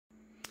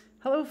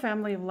Hello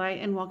family of light,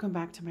 and welcome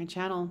back to my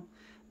channel.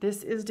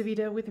 This is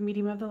Davida with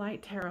Medium of the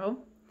Light Tarot.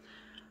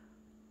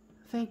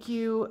 Thank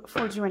you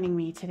for joining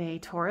me today,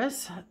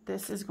 Taurus.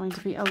 This is going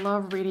to be a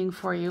love reading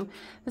for you.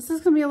 This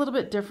is going to be a little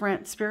bit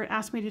different. Spirit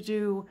asked me to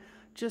do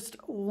just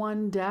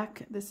one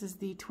deck. This is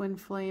the Twin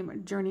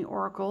Flame Journey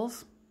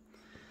Oracles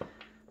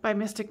by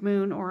Mystic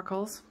Moon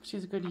Oracles.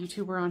 She's a good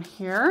YouTuber on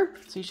here,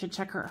 so you should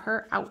check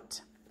her out.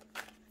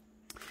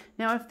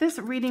 Now, if this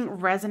reading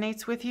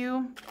resonates with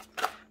you,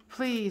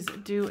 please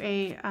do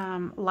a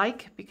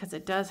like, because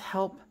it does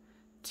help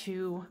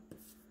to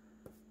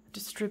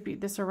distribute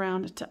this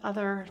around to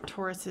other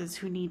Tauruses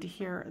who need to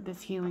hear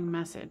this healing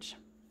message.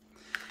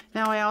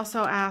 Now, I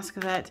also ask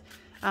that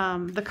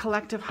the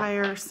collective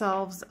higher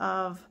selves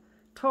of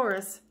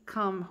Taurus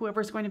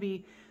whoever's going to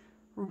be,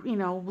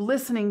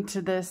 listening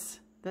to this,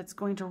 that's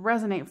going to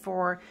resonate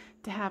for,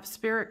 to have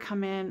Spirit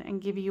come in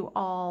and give you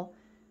all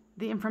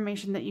the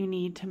information that you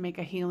need to make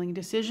a healing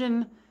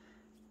decision,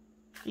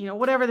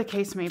 whatever the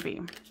case may be.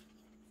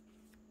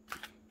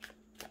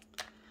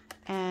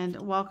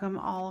 And welcome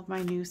all of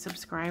my new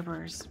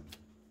subscribers.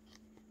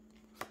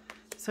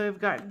 So we've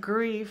got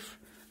grief,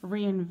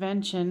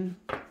 reinvention,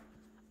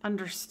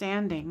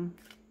 understanding,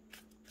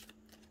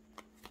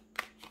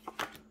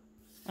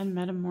 and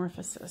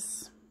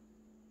metamorphosis.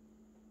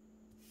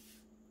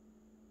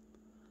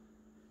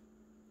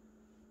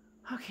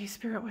 Okay,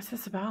 Spirit, what's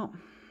this about?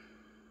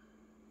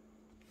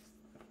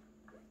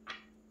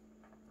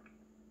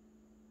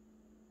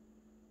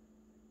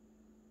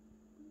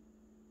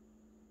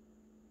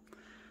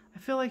 I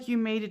feel like you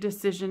made a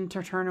decision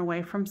to turn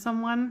away from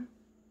someone.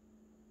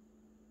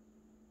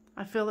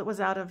 I feel it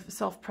was out of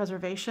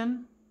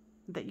self-preservation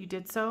that you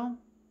did so,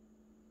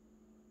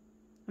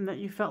 and that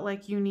you felt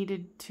like you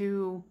needed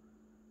to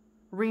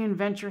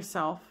reinvent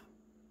yourself,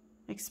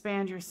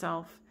 expand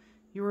yourself.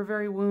 You were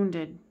very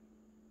wounded.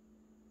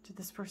 Did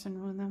this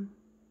person wound them?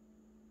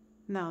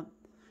 No,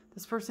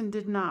 this person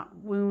did not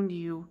wound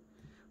you.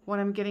 What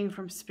I'm getting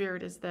from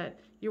Spirit is that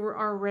you were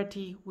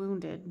already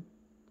wounded,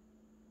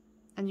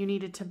 and you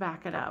needed to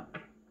back it up.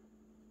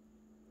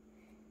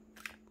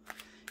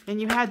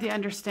 And you had the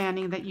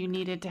understanding that you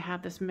needed to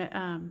have this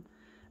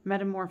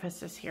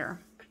metamorphosis here.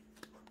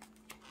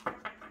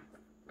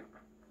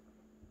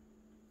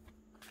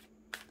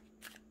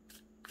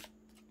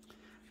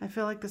 I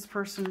feel like this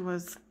person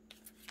was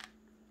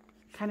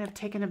kind of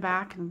taken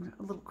aback and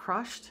a little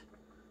crushed,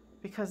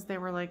 because they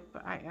were like,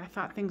 I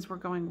thought things were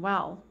going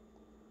well.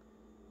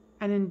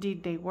 And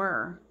indeed they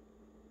were.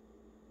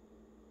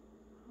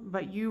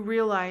 But you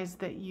realized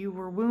that you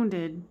were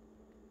wounded,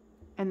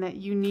 and that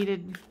you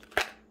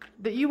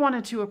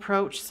wanted to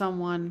approach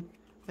someone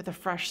with a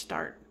fresh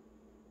start.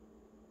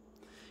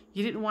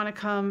 You didn't want to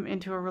come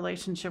into a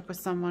relationship with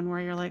someone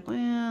where you're like,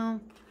 well,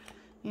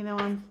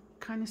 I'm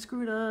kind of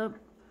screwed up.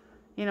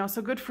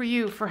 So good for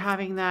you for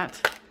having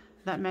that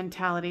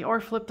mentality. Or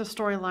flip the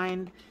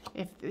storyline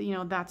if,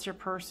 that's your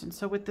person.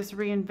 So with this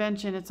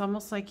reinvention, it's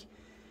almost like,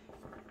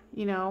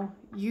 you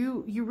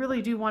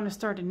really do want to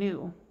start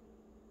anew.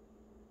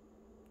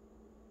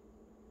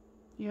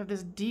 You have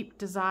this deep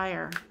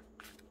desire.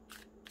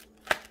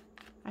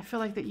 I feel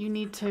like that you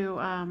need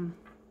to,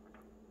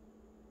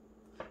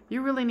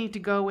 you really need to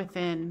go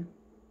within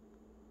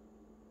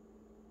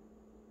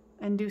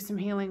and do some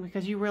healing,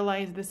 because you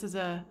realize this is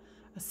a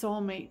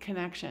soulmate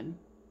connection,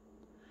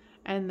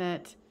 and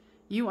that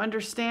you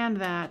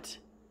understand that,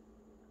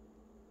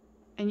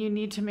 and you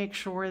need to make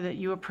sure that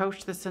you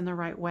approach this in the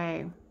right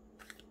way.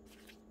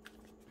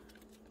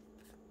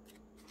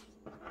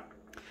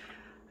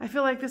 I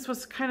feel like this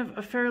was kind of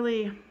a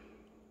fairly,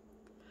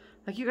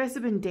 like you guys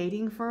have been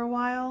dating for a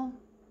while.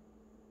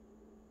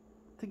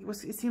 I think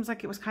it seems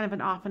like it was kind of an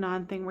off and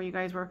on thing where you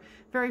guys were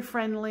very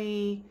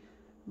friendly,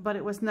 but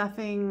it was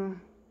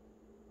nothing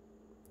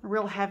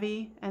real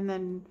heavy. And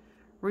then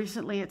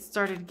recently it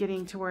started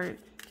getting to where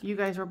you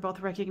guys were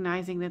both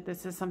recognizing that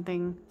this is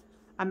something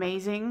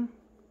amazing.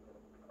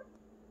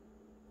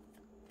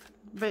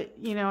 But,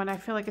 and I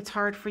feel like it's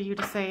hard for you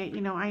to say,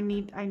 I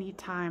need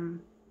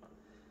time.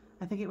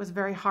 I think it was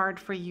very hard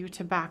for you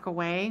to back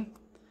away,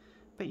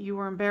 but you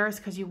were embarrassed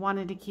because you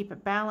wanted to keep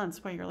it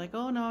balanced, where you're like,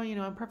 oh no,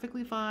 I'm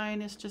perfectly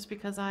fine. It's just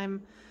because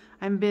I'm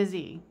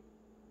busy.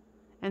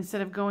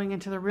 Instead of going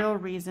into the real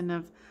reason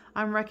of,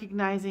 I'm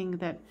recognizing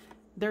that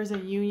there's a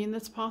union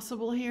that's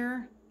possible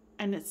here,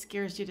 and it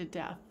scares you to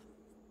death.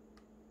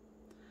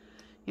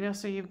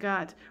 So you've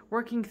got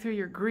working through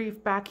your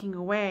grief, backing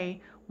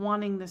away,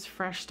 wanting this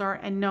fresh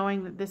start, and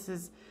knowing that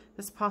this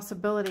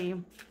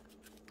possibility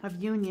of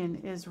union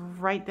is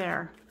right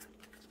there.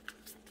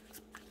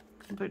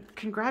 But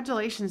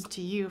congratulations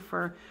to you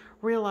for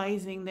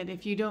realizing that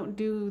if you don't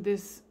do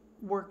this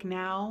work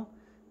now,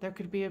 there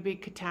could be a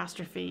big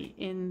catastrophe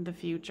in the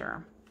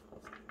future.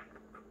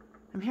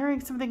 I'm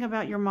hearing something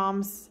about your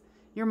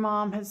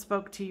mom has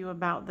spoke to you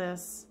about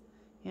this,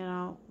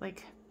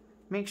 like,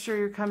 make sure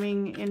you're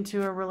coming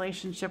into a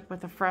relationship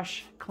with a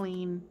fresh,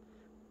 clean,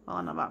 well, I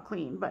don't know about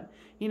clean, but,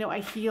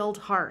 a healed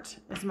heart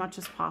as much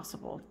as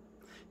possible.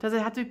 Does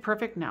it have to be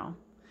perfect? No.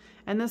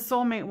 And this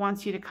soulmate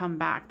wants you to come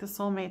back. The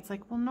soulmate's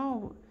like, well,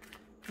 no,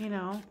 you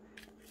know,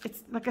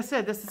 it's like I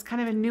said, this is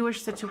kind of a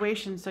newish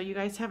situation. So you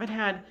guys haven't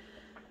had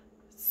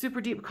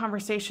super deep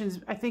conversations.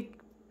 I think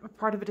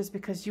part of it is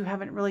because you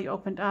haven't really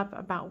opened up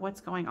about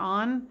what's going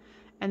on.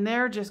 And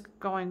they're just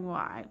going,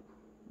 why,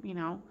 you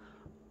know,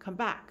 come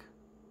back.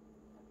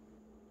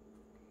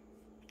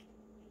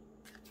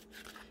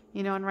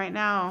 You know, and right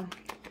now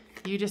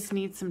you just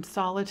need some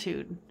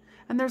solitude.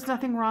 And there's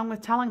nothing wrong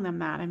with telling them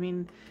that. I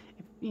mean,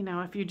 you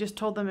know, if you just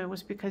told them it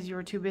was because you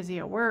were too busy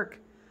at work,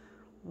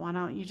 why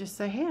don't you just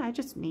say, hey, I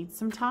just need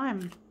some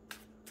time.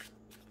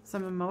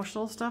 Some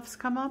emotional stuff's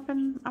come up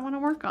and I want to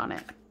work on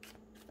it.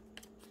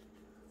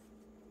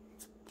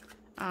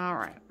 All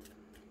right.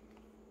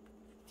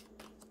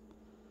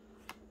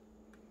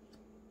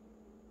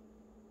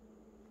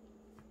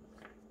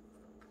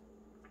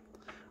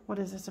 What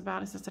is this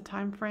about? Is this a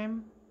time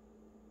frame?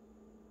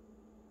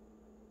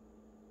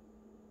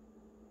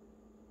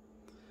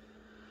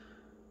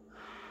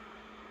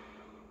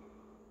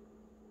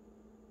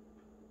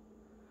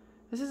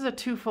 This is a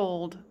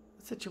twofold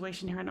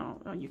situation here.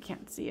 No, you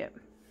can't see it.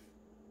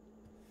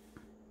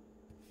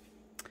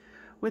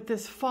 With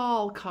this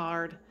fall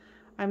card,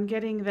 I'm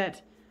getting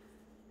that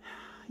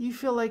you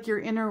feel like your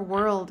inner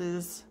world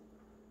is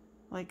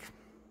like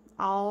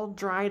all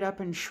dried up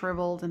and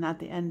shriveled and at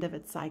the end of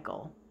its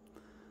cycle.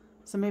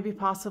 So maybe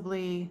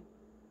possibly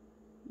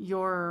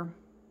you're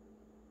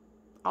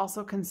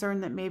also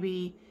concerned that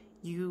maybe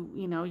you're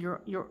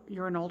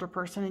an older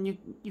person and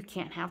you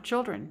can't have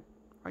children.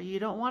 Or you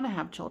don't want to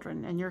have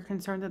children, and you're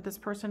concerned that this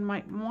person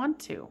might want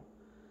to.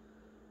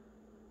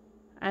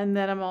 And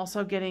then I'm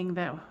also getting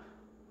that,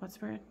 what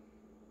spirit?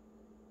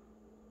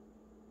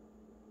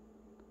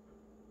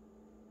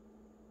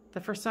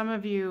 That for some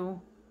of you,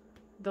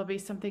 there'll be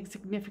something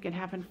significant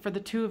happen for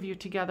the two of you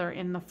together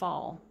in the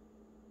fall.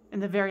 In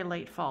the very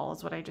late fall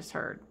is what I just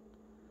heard.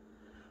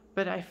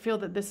 But I feel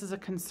that this is a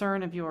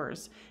concern of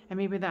yours, and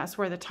maybe that's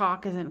where the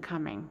talk isn't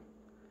coming.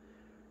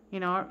 You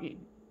know,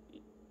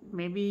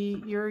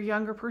 maybe you're a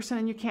younger person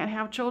and you can't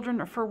have children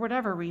or for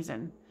whatever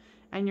reason.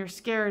 And you're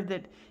scared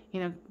that, you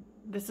know,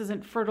 this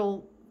isn't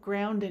fertile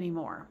ground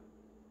anymore.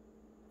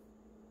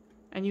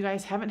 And you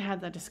guys haven't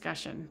had that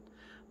discussion.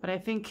 But I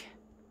think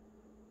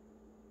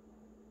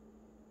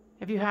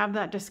if you have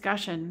that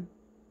discussion,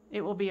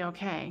 it will be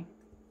okay.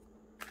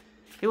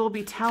 It will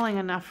be telling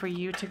enough for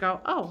you to go,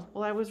 oh,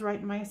 well, I was right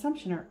in my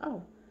assumption. Or,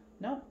 oh,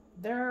 no,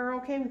 they're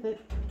okay with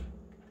it.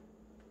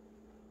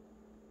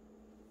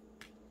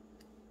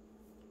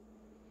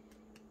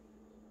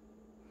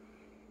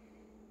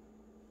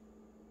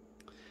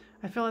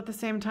 I feel at the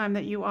same time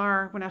that you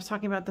are, when I was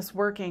talking about this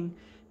working,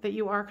 that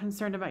you are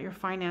concerned about your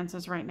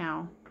finances right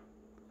now.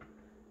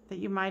 That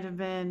you might have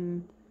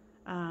been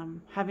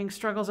having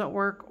struggles at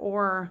work,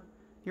 or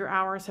your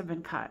hours have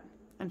been cut.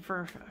 And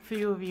for a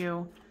few of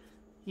you,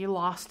 you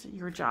lost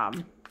your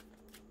job.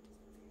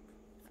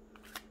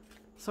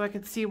 So I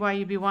could see why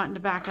you'd be wanting to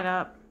back it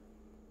up.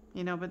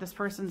 You know, but this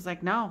person's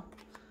like, no,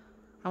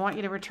 I want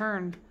you to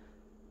return.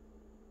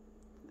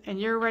 And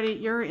you're ready,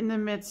 you're in the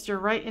midst, you're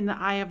right in the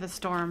eye of the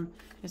storm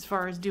as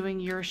far as doing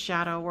your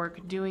shadow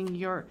work, doing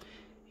your,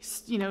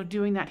 you know,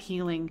 doing that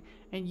healing.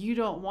 And you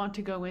don't want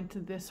to go into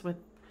this with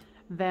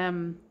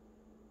them,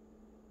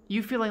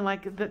 you feeling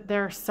like that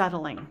they're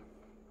settling.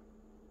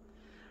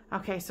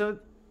 Okay, so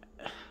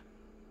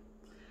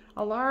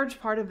a large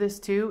part of this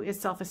too is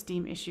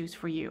self-esteem issues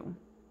for you.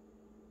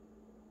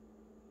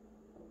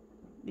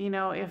 You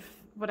know, if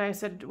what I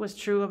said was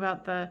true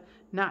about the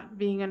not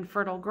being in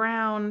fertile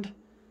ground,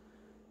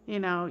 you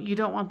know, you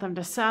don't want them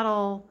to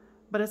settle,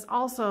 but it's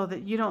also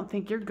that you don't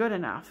think you're good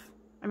enough.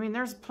 I mean,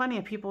 there's plenty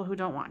of people who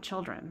don't want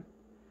children.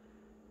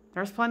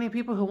 There's plenty of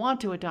people who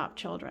want to adopt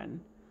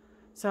children.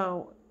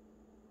 So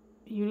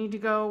you need to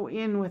go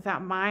in with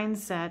that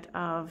mindset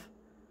of,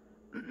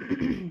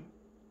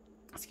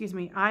 excuse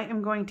me, I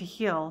am going to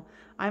heal.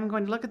 I'm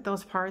going to look at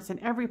those parts, and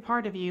every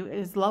part of you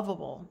is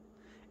lovable.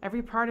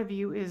 Every part of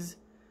you is,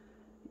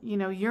 you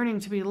know, yearning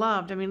to be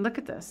loved. I mean, look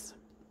at this.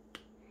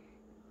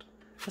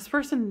 This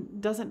person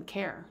doesn't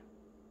care.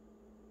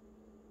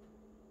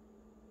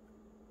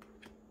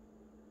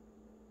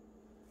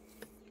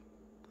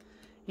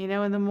 You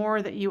know, and the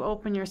more that you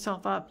open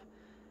yourself up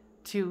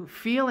to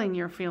feeling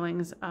your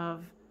feelings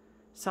of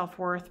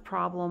self-worth,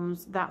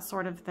 problems, that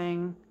sort of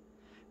thing,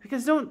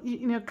 because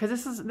because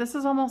this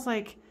is almost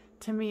like,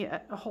 to me,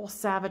 a whole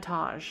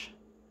sabotage.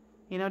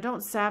 You know,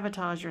 don't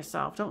sabotage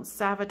yourself. Don't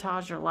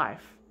sabotage your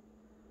life.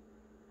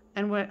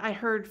 And what I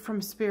heard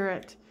from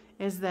Spirit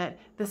is that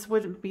this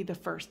wouldn't be the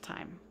first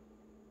time.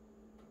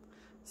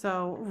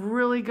 So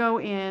really go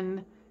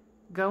into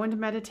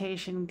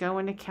meditation, go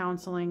into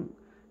counseling,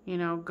 you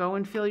know, go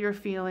and feel your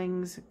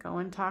feelings, go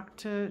and talk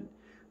to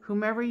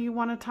whomever you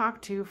want to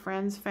talk to,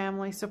 friends,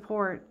 family,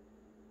 support,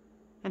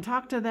 and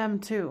talk to them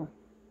too.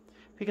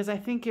 Because I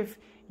think if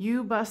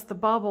you bust the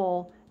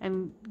bubble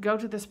and go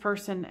to this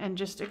person and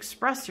just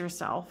express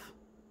yourself,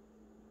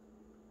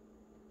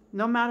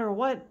 no matter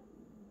what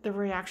the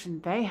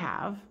reaction they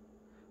have,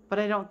 but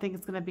I don't think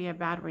it's going to be a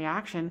bad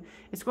reaction.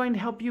 It's going to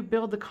help you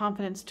build the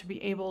confidence to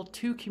be able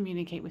to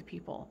communicate with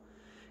people.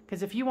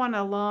 Because if you want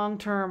a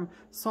long-term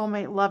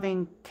soulmate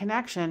loving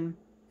connection,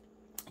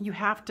 you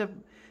have to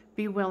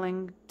be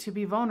willing to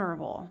be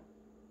vulnerable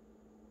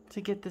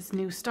to get this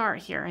new start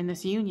here in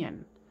this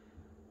union.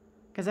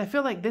 Because I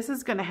feel like this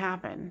is going to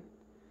happen.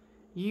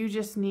 You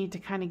just need to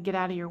kind of get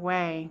out of your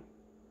way.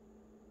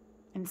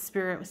 And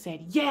Spirit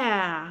said,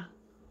 yeah.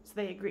 So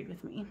they agreed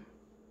with me.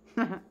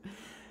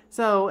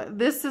 So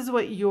this is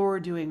what you're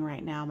doing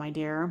right now, my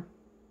dear.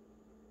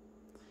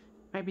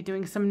 Might be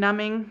doing some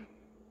numbing.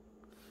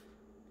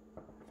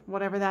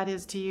 Whatever that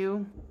is to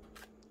you.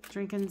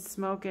 Drinking,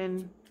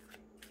 smoking,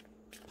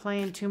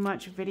 playing too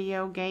much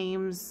video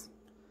games,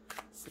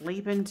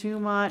 sleeping too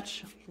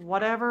much,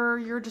 whatever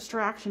your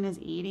distraction is,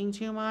 eating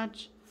too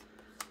much.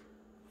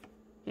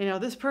 You know,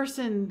 this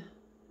person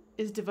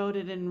is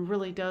devoted and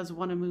really does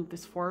want to move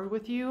this forward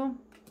with you,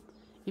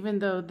 even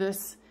though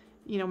this,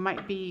 you know,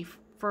 might be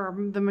for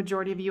the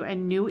majority of you a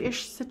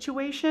newish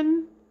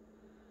situation.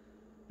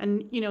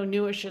 And, you know,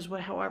 newish is what,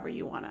 however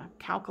you want to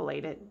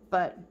calculate it,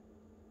 but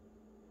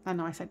I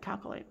know I said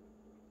calculate.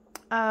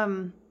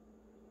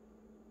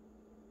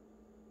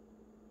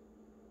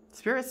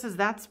 Spirit says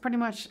that's pretty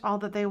much all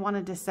that they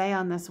wanted to say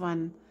on this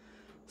one.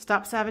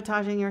 Stop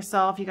sabotaging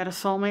yourself. You got a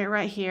soulmate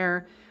right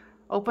here.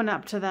 Open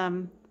up to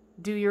them.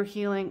 Do your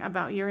healing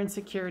about your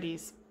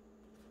insecurities.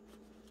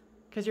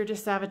 Because you're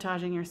just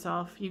sabotaging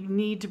yourself. You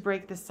need to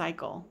break this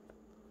cycle.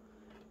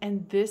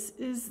 And this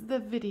is the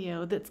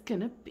video that's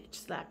going to bitch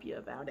slap you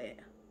about it.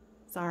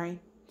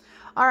 Sorry.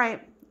 All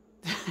right.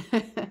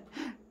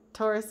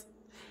 Taurus,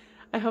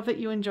 I hope that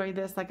you enjoyed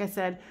this. Like I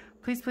said,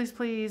 please, please,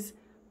 please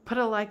put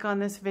a like on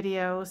this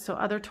video so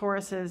other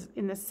Tauruses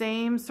in the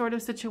same sort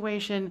of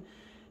situation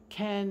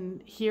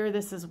can hear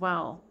this as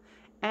well.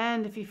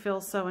 And if you feel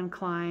so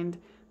inclined,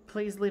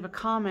 please leave a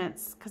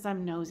comment because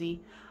I'm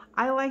nosy.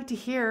 I like to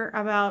hear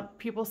about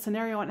people's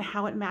scenario and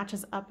how it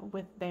matches up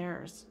with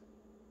theirs.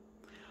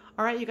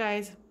 All right, you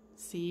guys,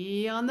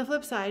 see you on the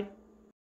flip side.